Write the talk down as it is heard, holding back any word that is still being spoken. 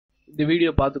இந்த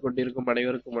வீடியோ பார்த்து கொண்டிருக்கும்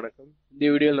அனைவருக்கும் வணக்கம். இந்த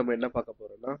வீடியோவில் நம்ம என்ன பார்க்க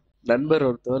போறோம்னா, நண்பர்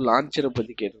ஒருத்தர் லான்ச்சரை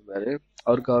பத்தி கேட்டிருந்தாரு.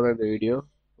 அவருக்காக தான் இந்த வீடியோ.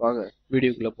 வாங்க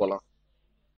வீடியோக்குள்ள போலாம்.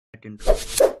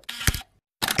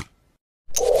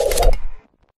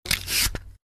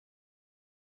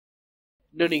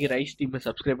 இன்னும் நீங்க ரைஸ் டீமை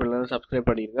சப்ஸ்கிரைப் பண்ணலாம், சப்ஸ்கிரைப்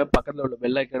பண்ணிருங்க. பக்கத்தில் உள்ள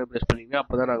பெல் ஐக்கானை பிரஸ் பண்ணிருங்க.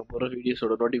 அப்பதான் நாங்கள் போகிற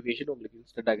வீடியோஸோட நோட்டிஃபிகேஷன் உங்களுக்கு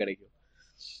இன்ஸ்டன்ட்டாக கிடைக்கும்.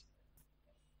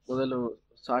 முதல்ல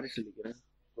சாரி சொல்லிக்கிறேன்,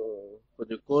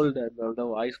 கொஞ்சம் கோல்டு, அதனால தான்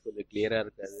வாய்ஸ் கொஞ்சம் கிளியராக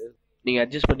இருக்காது. நீங்கள்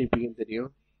அட்ஜஸ்ட் பண்ணிப்பீங்கன்னு தெரியும்.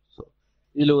 ஸோ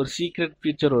இதில் ஒரு சீக்ரெட்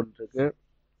ஃபீச்சர் ஒன்று இருக்குது,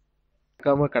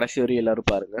 மறக்காம கடைசி வரையும் எல்லாரும்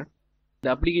பாருங்க. இந்த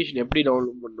அப்ளிகேஷன் எப்படி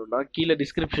டவுன்லோட் பண்ணணும்னா, கீழே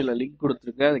டிஸ்கிரிப்ஷனில் லிங்க்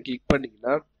கொடுத்துருங்க. அதை கிளிக்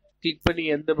பண்ணி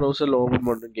எந்த ப்ரௌசரில் ஓப்பன்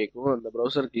பண்ணணும்னு கேட்கும். அந்த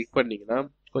ப்ரௌசர் கிளிக் பண்ணிங்கன்னா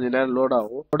கொஞ்சம் நேரம் லோட்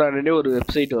ஆகும். லோட் ஆனே ஒரு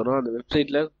வெப்சைட் வரும். அந்த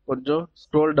வெப்சைட்டில் கொஞ்சம்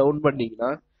ஸ்க்ரோல் டவுன்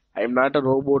பண்ணிங்கன்னா ஐ எம் நாட் அ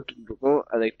ரோபோட்னு இருக்கும்.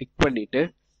 அதை கிளிக்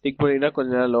பண்ணிங்கன்னா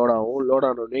கொஞ்சம் நேரம் லோட் ஆகும். லோட்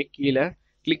ஆனோடனே கீழே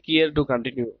கிளிக் ஹியர் டு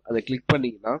கண்டினியூ அதை கிளிக்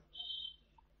பண்ணிங்கன்னா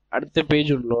அடுத்த பேஜ்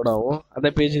ஒன்று லோட் ஆகும். அந்த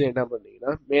பேஜில் என்ன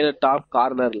பண்ணீங்கன்னா மேலே டாப்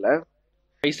கார்னரில்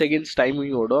 5 செகண்ட்ஸ்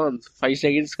டைமிங் ஓடும். அந்த 5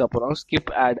 செகண்ட்ஸ்க்கு அப்புறம்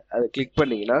ஸ்கிப் ஆட் அதை கிளிக்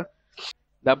பண்ணிங்கன்னா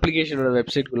இந்த அப்ளிகேஷனோட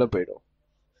வெப்சைட்குள்ளே போயிடும்.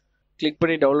 கிளிக்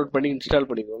பண்ணி டவுன்லோட் பண்ணி இன்ஸ்டால்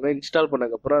பண்ணிக்கோங்க. இன்ஸ்டால்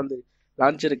பண்ணதுக்கப்புறம் அந்த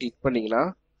லான்ச்சரை கிளிக் பண்ணிங்கன்னா,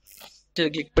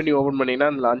 கிளிக் பண்ணி ஓப்பன் பண்ணிங்கன்னா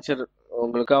அந்த லான்ச்சர்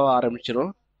உங்களுக்காக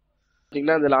ஆரம்பிச்சிடும்.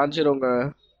 பார்த்தீங்கன்னா அந்த லான்ச்சர் உங்கள்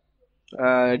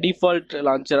டிஃபால்ட்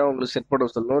லான்ச்சராக உங்களுக்கு செட் பண்ண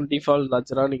சொல்லணும். டிஃபால்ட்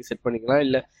லான்ச்சராக நீங்கள் செட் பண்ணிக்கலாம்,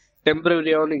 இல்லை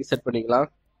டெம்பரரியாகவும் நீங்கள் செட் பண்ணிக்கலாம்.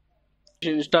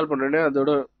 இன்ஸ்டால் பண்ணோடனே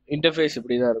அதோட இன்டர்ஃபேஸ்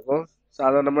இப்படி தான் இருக்கும்.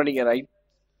 சாதாரணமாக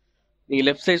நீங்கள்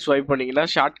லெஃப்ட் சைட் ஸ்வைப் பண்ணிங்கன்னா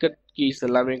ஷார்ட்கட் கீஸ்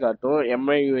எல்லாமே காட்டும்.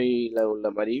 எம்ஐயூஐயில் உள்ள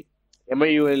மாதிரி,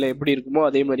 எம்ஐயூஐயில் எப்படி இருக்குமோ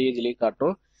அதே மாதிரி இதுலேயே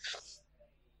காட்டும்.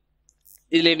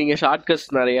 இதில் நீங்கள் ஷார்ட்கட்ஸ்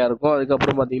நிறையா இருக்கும்.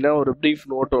 அதுக்கப்புறம் பார்த்தீங்கன்னா ஒரு ப்ரீஃப்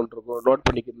நோட் ஒன்று இருக்கும். நோட்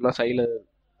பண்ணிக்கணும்னா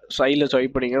சைடில்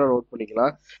ஸ்வைப் பண்ணிங்கன்னா நோட்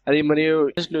பண்ணிக்கலாம். அதே மாதிரி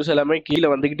நியூஸ் எல்லாமே கீழே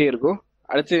வந்துக்கிட்டே இருக்கும்.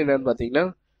 அடுத்தது என்னன்னு பார்த்தீங்கன்னா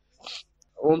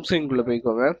ஹோம் ஸ்க்ரீனுக்குள்ளே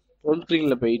போய்க்கோங்க. ஹோம்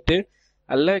ஸ்க்ரீனில் போயிட்டு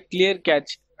அதில் கிளியர்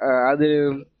கேட்ச், அது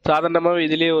சாதாரணமாக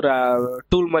இதுலேயே ஒரு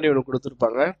டூல் மாதிரி ஒன்று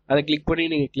கொடுத்துருப்பாங்க. அதை கிளிக் பண்ணி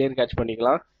நீங்கள் கிளியர் கேட்ச்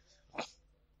பண்ணிக்கலாம்.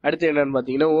 அடுத்து என்னன்னு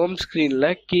பார்த்தீங்கன்னா ஹோம் ஸ்க்ரீனில்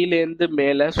கீழேருந்து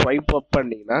மேலே ஸ்வைப் அப்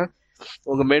பண்ணிங்கன்னா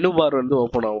உங்கள் மெனு பார் வந்து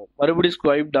ஓப்பன் ஆகும். மறுபடியும்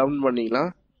ஸ்வைப் டவுன் பண்ணிங்கன்னா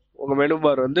உங்கள் மெனு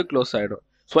பார் வந்து க்ளோஸ் ஆகிடும்.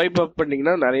 ஸ்வைப் அப்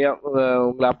பண்ணிங்கன்னா நிறையா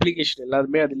உங்கள் அப்ளிகேஷன்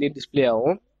எல்லாருமே அதுலேயே டிஸ்பிளே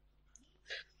ஆகும்.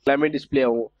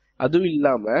 அதுவும்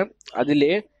இல்லாமல்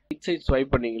அதிலே ரைட் சைட்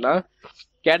ஸ்வைப் பண்ணிங்கன்னா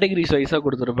கேட்டகரிஸ் வைஸாக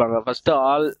கொடுத்துருப்பாங்க. ஃபஸ்ட்டு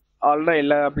ஆல்னா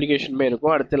எல்லா அப்ளிகேஷனுமே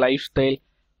இருக்கும். அடுத்து லைஃப் ஸ்டைல்,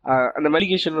 அந்த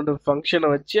அப்ளிகேஷனோட ஃபங்க்ஷனை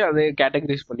வச்சு அதை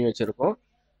கேட்டகரிஸ் பண்ணி வச்சுருக்கோம்.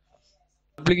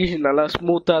 அப்ளிகேஷன் நல்லா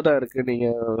ஸ்மூத்தாக தான் இருக்குது.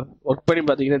 நீங்கள் ஒர்க் பண்ணி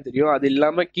பார்த்தீங்கன்னா தெரியும். அது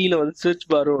இல்லாமல் கீழே வந்து சர்ச்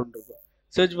பாரும் ஒன்று இருக்கும்.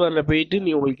 சர்ச் பாரில் போயிட்டு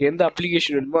உங்களுக்கு எந்த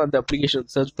அப்ளிகேஷன் வேணுமோ அந்த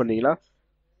அப்ளிகேஷன் சர்ச் பண்ணிங்கன்னா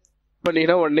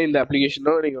உடனே இந்த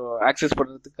அப்ளிகேஷனும் நீங்கள் ஆக்சஸ்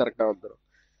பண்ணுறதுக்கு கரெக்டாக வந்துடும்.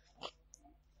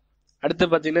 அடுத்து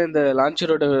பார்த்தீங்கன்னா இந்த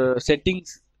லான்ச்சரோட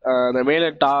செட்டிங்ஸ், அந்த மேலே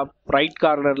டாப் ரைட்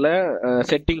கார்னரில்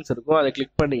செட்டிங்ஸ் இருக்கும். அதை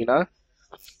கிளிக் பண்ணிங்கன்னா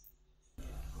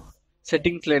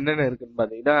செட்டிங்ஸில் என்னென்ன இருக்குன்னு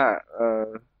பார்த்தீங்கன்னா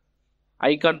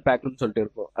ஐகான் பேக்குன்னு சொல்லிட்டு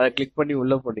இருக்கும். அதை கிளிக் பண்ணி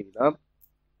உள்ளே போனீங்கன்னா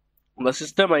உங்கள்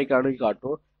சிஸ்டம் ஐக்கானும்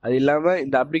காட்டும். அது இல்லாமல்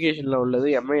இந்த அப்ளிகேஷனில் உள்ளது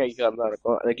எம்ஐ ஐக்கான் தான்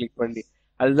இருக்கும். அதை கிளிக் பண்ணி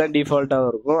அதுதான்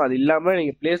டிஃபால்ட்டாக இருக்கும். அது இல்லாமல்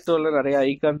நீங்கள் ப்ளே ஸ்டோரில் நிறைய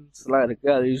ஐகான்ஸ்லாம்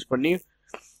இருக்குது. அதை யூஸ் பண்ணி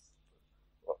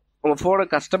உங்கள் ஃபோனை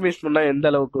கஸ்டமைஸ் பண்ணால் எந்த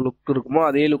அளவுக்கு லுக் இருக்குமோ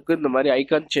அதே லுக்கு இந்த மாதிரி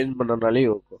ஐகான் சேஞ்ச் பண்ணுறதுனாலே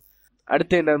இருக்கும்.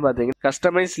 அடுத்து என்னன்னு பார்த்தீங்கன்னா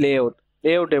கஸ்டமைஸ்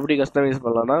லேஅவுட் எப்படி கஸ்டமைஸ்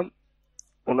பண்ணலாம்னா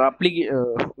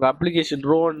உங்கள் அப்ளிகேஷன்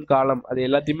ரோ அண்ட் காலம் அது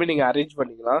எல்லாத்தையுமே நீங்கள் அரேஞ்ச்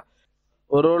பண்ணிக்கலாம்.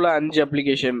 ஒரு ரோவில் 5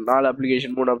 அப்ளிகேஷன், 4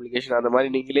 அப்ளிகேஷன், 3 அப்ளிகேஷன், அந்த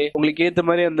மாதிரி நீங்களே உங்களுக்கு ஏற்ற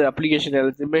மாதிரி அந்த அப்ளிகேஷன்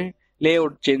எல்லாத்தையுமே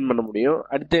லேஅவுட் சேஞ்ச் பண்ண முடியும்.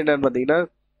 அடுத்து என்னன்னு பார்த்தீங்கன்னா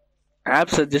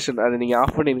ஆப் சஜஷன் அதை நீங்கள்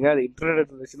ஆஃப் பண்ணிடுங்க. அது இன்டர்நெட்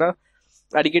இருந்துச்சுன்னா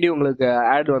அடிக்கடி உங்களுக்கு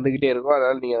ஆட் வந்துக்கிட்டே இருக்கும்.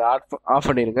 அதனால் நீங்கள் அதை ஆஃப்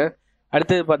பண்ணிடுங்க.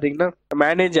 அடுத்தது பார்த்தீங்கன்னா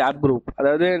மேனேஜ் ஆப் குரூப்,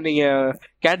 அதாவது நீங்கள்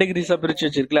கேட்டகரிஸாக பிரித்து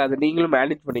வச்சிருக்கல அதை நீங்களும்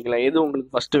மேனேஜ் பண்ணிக்கலாம். எது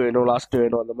உங்களுக்கு ஃபஸ்ட்டு வேணும் லாஸ்ட்டு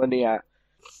வேணும் அந்த மாதிரி நீங்கள்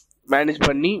மேனேஜ்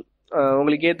பண்ணி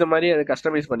உங்களுக்கு ஏற்ற மாதிரி அதை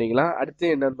கஸ்டமைஸ் பண்ணிக்கலாம்.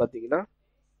 அடுத்து என்னன்னு பார்த்தீங்கன்னா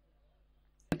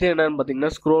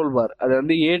ஸ்க்ரோல் பார், அதை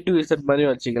வந்து A to Z மாதிரி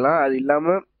வச்சுக்கலாம். அது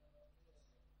இல்லாமல்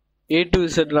A to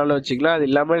Zனால வச்சுக்கலாம். அது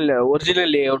இல்லாமல்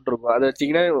ஒரிஜினல் லேஅவுட் இருக்கும். அதை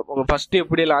வச்சிங்கன்னா உங்கள் ஃபஸ்ட்டு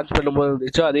எப்படி லான்ச் பண்ணும்போது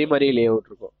இருந்துச்சோ அதே மாதிரியே லேஅவுட்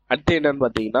இருக்கும். அடுத்து என்னன்னு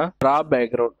பார்த்தீங்கன்னா ட்ரா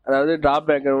பேக்ரவுண்ட், அதாவது ட்ரா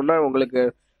பேக்ரவுண்ட்னா உங்களுக்கு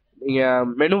நீங்கள்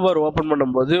மெனு பார் ஓப்பன்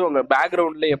பண்ணும்போது உங்கள்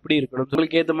பேக்ரவுண்டில் எப்படி இருக்கணும்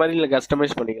உங்களுக்கு ஏற்ற மாதிரி நீங்கள்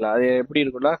கஸ்டமைஸ் பண்ணிக்கலாம். அது எப்படி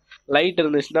இருக்குன்னா லைட்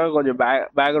இருந்துச்சுன்னா கொஞ்சம்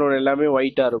பேக்ரவுண்ட் எல்லாமே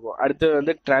ஒயிட்டாக இருக்கும். அடுத்து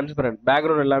வந்து டிரான்ஸ்பரண்ட்,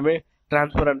 பேக்ரவுண்ட் எல்லாமே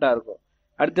டிரான்ஸ்பரண்ட்டாக இருக்கும்.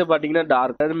 அடுத்து பார்த்தீங்கன்னா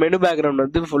டார்க், அதாவது மெனு பேக்ரவுண்ட்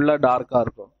வந்து ஃபுல்லாக டார்க்காக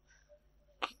இருக்கும்.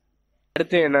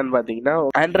 அடுத்து என்னன்னு பார்த்தீங்கன்னா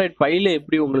ஆண்ட்ராய்ட் பையில்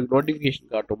எப்படி உங்களுக்கு நோட்டிஃபிகேஷன்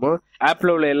காட்டுமோ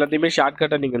ஆப்பில் உள்ள எல்லாத்தையுமே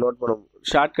ஷார்ட்கட்டாக நீங்கள்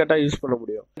ஷார்ட்கட்டாக யூஸ் பண்ண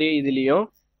முடியும். அதே இதுலேயும்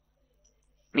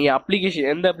நீங்கள் அப்ளிகேஷன்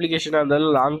எந்த அப்ளிகேஷனாக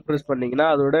இருந்தாலும் லாங் ப்ரெஸ் பண்ணிங்கன்னா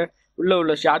அதோட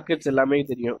உள்ள ஷார்ட்கட்ஸ் எல்லாமே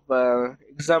தெரியும். இப்போ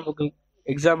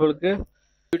எக்ஸாம்பிளுக்கு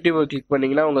யூடியூபை கிளிக்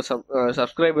பண்ணீங்கன்னா உங்கள்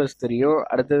சப்ஸ்கிரைபர்ஸ் தெரியும்.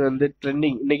 அடுத்தது வந்து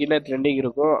ட்ரெண்டிங், இன்னைக்கு என்ன ட்ரெண்டிங்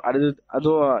இருக்கும்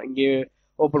அதுவும் இங்கே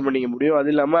ஓப்பன் பண்ணிக்க முடியும். அது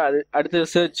இல்லாமல் அடுத்தது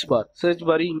சர்ச்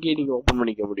பார் இங்கேயே நீங்கள் ஓப்பன்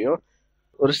பண்ணிக்க முடியும்.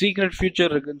 ஒரு சீக்ரெட்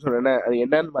ஃபியூச்சர் இருக்குன்னு சொன்னேன். அது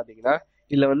என்னன்னு பார்த்தீங்கன்னா,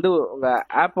 இதில் வந்து உங்கள்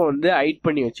ஆப்பை வந்து ஹைட்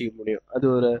பண்ணி வச்சுக்க முடியும். அது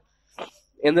ஒரு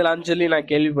எந்த லான்ச்சர்லையும் நான்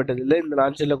கேள்விப்பட்டதில்லை. இந்த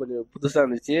லான்ச்சரில் கொஞ்சம் புதுசாக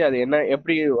இருந்துச்சு. அது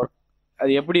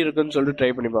எப்படி இருக்குன்னு சொல்லிட்டு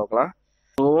ட்ரை பண்ணி பார்க்கலாம்.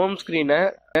 ஹோம் ஸ்க்ரீனை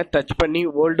டச் பண்ணி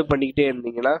ஹோல்டு பண்ணிக்கிட்டே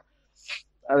இருந்தீங்கன்னா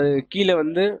அது கீழே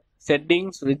வந்து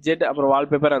செட்டிங்ஸ், விட்ஜெட், அப்புறம்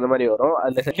வால்பேப்பர் அந்த மாதிரி வரும்.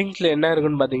 அதில் செட்டிங்ஸில் என்ன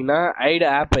இருக்குன்னு பார்த்தீங்கன்னா ஐட்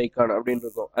ஆப் ஐக்கான் அப்படின்னு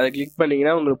இருக்கும். அதை கிளிக்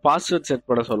பண்ணீங்கன்னா உங்களுக்கு பாஸ்வேர்ட் செட்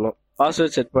பண்ண சொல்லும்.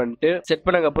 பாஸ்வேர்ட் செட்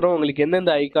பண்ணக்கப்புறம் உங்களுக்கு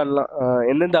எந்தெந்த ஐக்கான்லாம்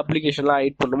எந்தெந்த அப்ளிகேஷன்லாம்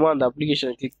ஹைட் பண்ணுமோ அந்த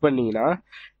அப்ளிகேஷனை கிளிக் பண்ணீங்கன்னா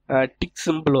டிக்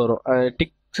சிம்பிள் வரும்.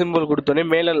 டிக் சிம்பிள் கொடுத்தோடனே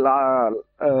மேலே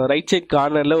ரைட் சைட்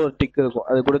கார்னரில் ஒரு டிக் இருக்கும்.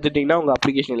 அது கொடுத்துட்டிங்கன்னா உங்கள்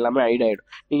அப்ளிகேஷன் எல்லாமே ஹைட் ஆகிடும்.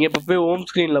 நீங்கள் இப்போ போய் ஹோம்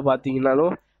ஸ்க்ரீனில்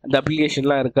பார்த்தீங்கன்னாலும் அந்த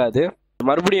அப்ளிகேஷன்லாம் இருக்காது.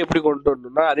 மறுபடியும் எப்படி கொண்டு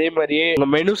வரணும்னா அதே மாதிரியே உங்கள்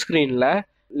மெனு ஸ்க்ரீனில்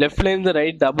லெஃப்ட்லேருந்து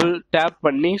ரைட் டபுள் டேப்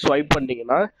பண்ணி ஸ்வைப்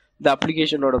பண்ணிங்கன்னா இந்த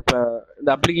அப்ளிகேஷனோட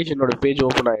பேஜ்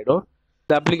ஓப்பன் ஆகிடும்.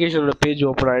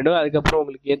 அதுக்கப்புறம்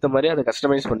உங்களுக்கு ஏற்ற மாதிரி அதை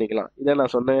கஸ்டமைஸ் பண்ணிக்கலாம். இதை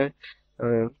நான் சொன்னேன்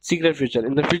சீக்ரெட் ஃபியூச்சர்.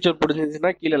 இந்த ஃபியூச்சர்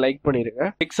பிடிச்சிருந்துச்சுன்னா கீழே லைக் பண்ணிடுங்க.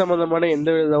 டெக் சம்மந்தமான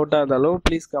எந்த டவுட்டாக இருந்தாலும்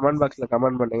ப்ளீஸ் கமெண்ட் பாக்ஸில்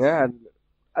கமெண்ட் பண்ணுங்கள்.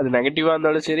 அது நெகட்டிவாக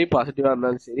இருந்தாலும் சரி, பாசிட்டிவாக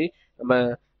இருந்தாலும் சரி, நம்ம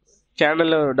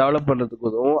சேனலில் டெவலப் பண்ணுறதுக்கு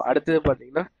உதவும். அடுத்தது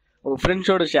பார்த்தீங்கன்னா உங்கள்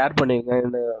ஃப்ரெண்ட்ஸோட ஷேர் பண்ணிடுங்க.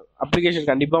 இந்த அப்ளிகேஷன்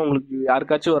கண்டிப்பாக உங்களுக்கு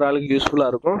யாருக்காச்சும் ஒரு ஆளுக்கு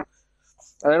யூஸ்ஃபுல்லாக இருக்கும்.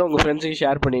 அதனால் உங்கள் ஃப்ரெண்ட்ஸுக்கு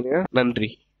ஷேர் பண்ணிடுங்க. நன்றி.